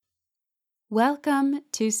Welcome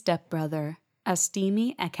to Stepbrother, a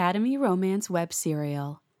steamy Academy romance web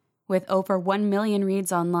serial. With over 1 million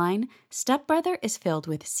reads online, Stepbrother is filled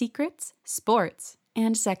with secrets, sports,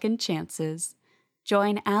 and second chances.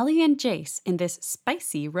 Join Allie and Jace in this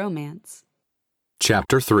spicy romance.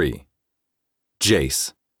 Chapter 3.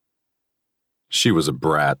 Jace. She was a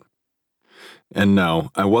brat. And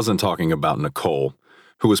no, I wasn't talking about Nicole,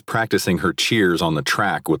 who was practicing her cheers on the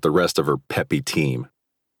track with the rest of her peppy team.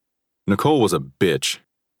 Nicole was a bitch.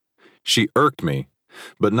 She irked me,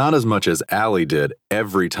 but not as much as Allie did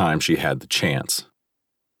every time she had the chance.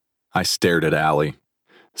 I stared at Allie,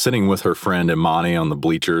 sitting with her friend Imani on the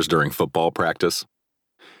bleachers during football practice.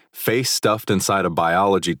 Face stuffed inside a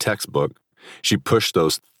biology textbook, she pushed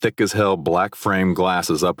those thick-as-hell black frame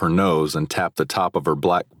glasses up her nose and tapped the top of her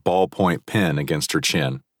black ballpoint pen against her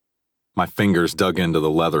chin. My fingers dug into the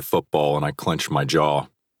leather football and I clenched my jaw.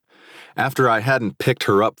 After I hadn't picked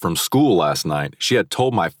her up from school last night, she had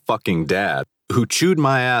told my fucking dad, who chewed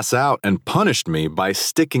my ass out and punished me by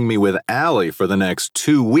sticking me with Allie for the next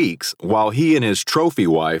 2 weeks while he and his trophy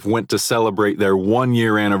wife went to celebrate their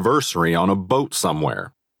 1-year anniversary on a boat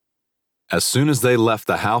somewhere. As soon as they left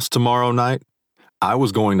the house tomorrow night, I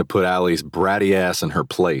was going to put Allie's bratty ass in her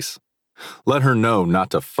place. Let her know not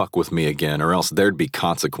to fuck with me again or else there'd be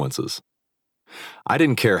consequences. I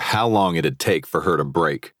didn't care how long it'd take for her to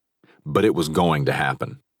break, but it was going to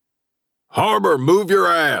happen. "Harbor, move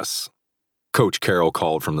your ass," Coach Carroll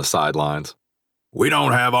called from the sidelines. "We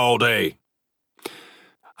don't have all day."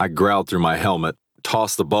 I growled through my helmet,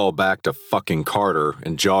 tossed the ball back to fucking Carter,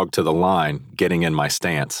 and jogged to the line, getting in my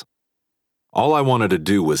stance. All I wanted to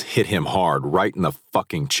do was hit him hard right in the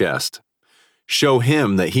fucking chest. Show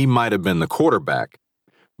him that he might have been the quarterback,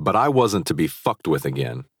 but I wasn't to be fucked with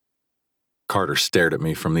again. Carter stared at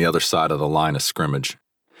me from the other side of the line of scrimmage,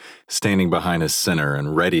 standing behind his center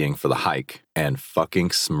and readying for the hike, and fucking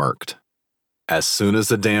smirked. As soon as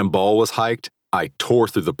the damn ball was hiked, I tore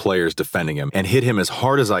through the players defending him and hit him as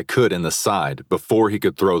hard as I could in the side before he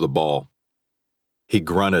could throw the ball. He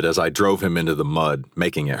grunted as I drove him into the mud,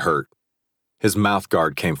 making it hurt. His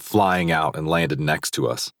mouthguard came flying out and landed next to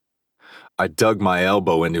us. I dug my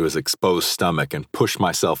elbow into his exposed stomach and pushed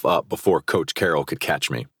myself up before Coach Carroll could catch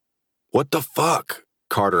me. "What the fuck?"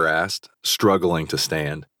 Carter asked, struggling to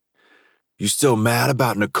stand. "You still mad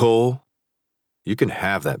about Nicole?" "You can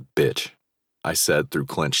have that bitch," I said through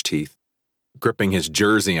clenched teeth, gripping his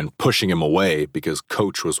jersey and pushing him away because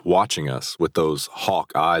Coach was watching us with those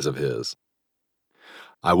hawk eyes of his.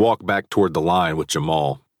 I walked back toward the line with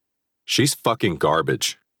Jamal. "She's fucking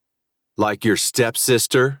garbage." "Like your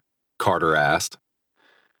stepsister?" Carter asked.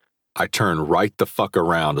 I turned right the fuck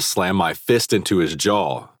around to slam my fist into his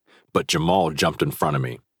jaw, but Jamal jumped in front of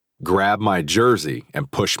me, grabbed my jersey, and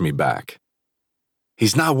pushed me back.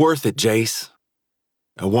 "He's not worth it, Jace."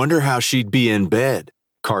 "I wonder how she'd be in bed,"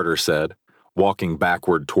 Carter said, walking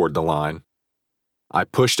backward toward the line. I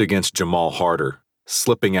pushed against Jamal harder,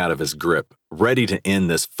 slipping out of his grip, ready to end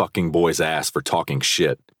this fucking boy's ass for talking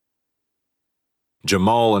shit.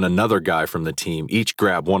 Jamal and another guy from the team each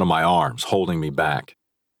grabbed one of my arms, holding me back.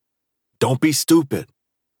 "Don't be stupid.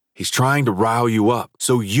 He's trying to rile you up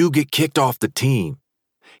so you get kicked off the team.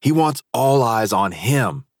 He wants all eyes on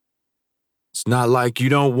him." "It's not like you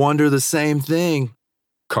don't wonder the same thing."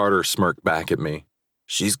 Carter smirked back at me.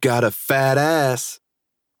 "She's got a fat ass."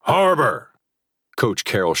 "Harbor!" Coach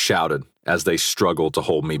Carroll shouted as they struggled to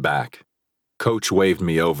hold me back. Coach waved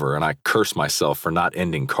me over and I cursed myself for not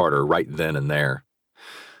ending Carter right then and there.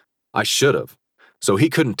 I should have, so he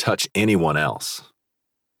couldn't touch anyone else.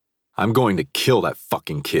 "I'm going to kill that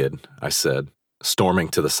fucking kid," I said, storming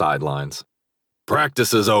to the sidelines.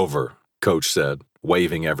 "Practice is over," Coach said,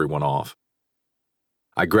 waving everyone off.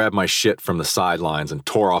 I grabbed my shit from the sidelines and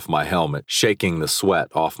tore off my helmet, shaking the sweat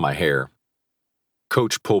off my hair.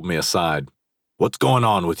 Coach pulled me aside. "What's going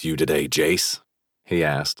on with you today, Jace?" he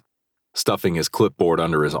asked, stuffing his clipboard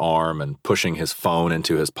under his arm and pushing his phone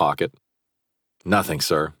into his pocket. "Nothing,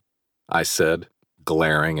 sir," I said,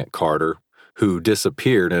 glaring at Carter, who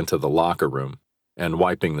disappeared into the locker room and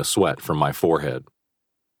wiping the sweat from my forehead.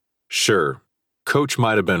 Sure, Coach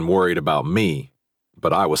might have been worried about me,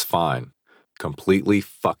 but I was fine. Completely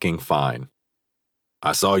fucking fine.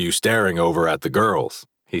 "I saw you staring over at the girls,"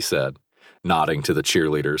 he said, nodding to the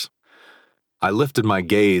cheerleaders. I lifted my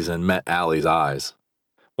gaze and met Allie's eyes.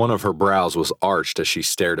 One of her brows was arched as she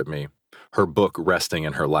stared at me, her book resting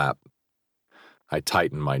in her lap. I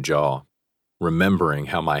tightened my jaw, remembering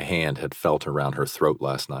how my hand had felt around her throat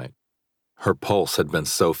last night. Her pulse had been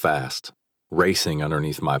so fast, racing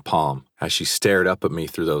underneath my palm as she stared up at me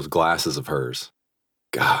through those glasses of hers.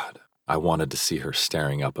 God, I wanted to see her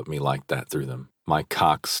staring up at me like that through them. My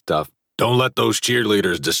cock stuffed. Don't let those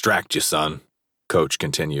cheerleaders distract you, son, Coach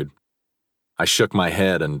continued. I shook my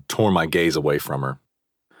head and tore my gaze away from her.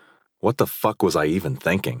 What the fuck was I even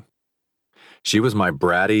thinking? She was my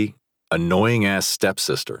bratty, annoying-ass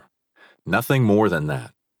stepsister. Nothing more than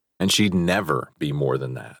that. And she'd never be more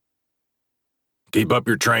than that. Keep up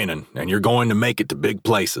your training, and you're going to make it to big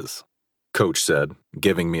places, Coach said,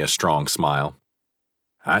 giving me a strong smile.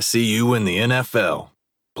 I see you in the NFL,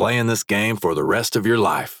 playing this game for the rest of your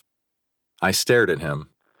life. I stared at him,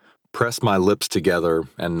 pressed my lips together,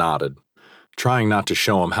 and nodded, trying not to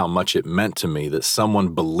show him how much it meant to me that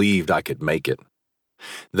someone believed I could make it.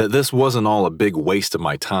 That this wasn't all a big waste of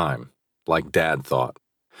my time, like Dad thought.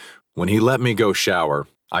 When he let me go shower,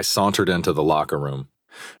 I sauntered into the locker room,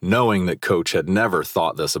 knowing that Coach had never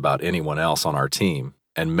thought this about anyone else on our team,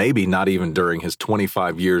 and maybe not even during his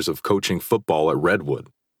 25 years of coaching football at Redwood.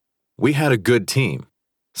 We had a good team.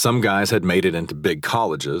 Some guys had made it into big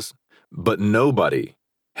colleges, but nobody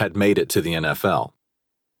had made it to the NFL.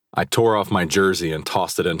 I tore off my jersey and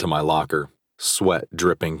tossed it into my locker, sweat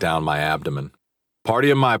dripping down my abdomen.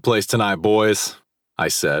 Party at my place tonight, boys, I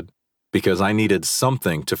said, because I needed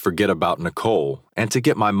something to forget about Nicole and to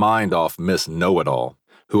get my mind off Miss Know-It-All,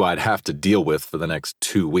 who I'd have to deal with for the next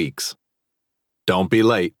 2 weeks. Don't be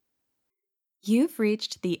late. You've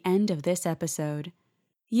reached the end of this episode.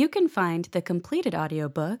 You can find the completed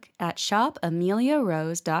audiobook at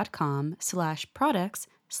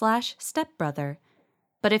shopameliarose.com/products/stepbrother.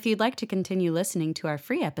 But if you'd like to continue listening to our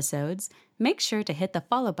free episodes, make sure to hit the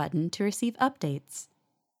follow button to receive updates.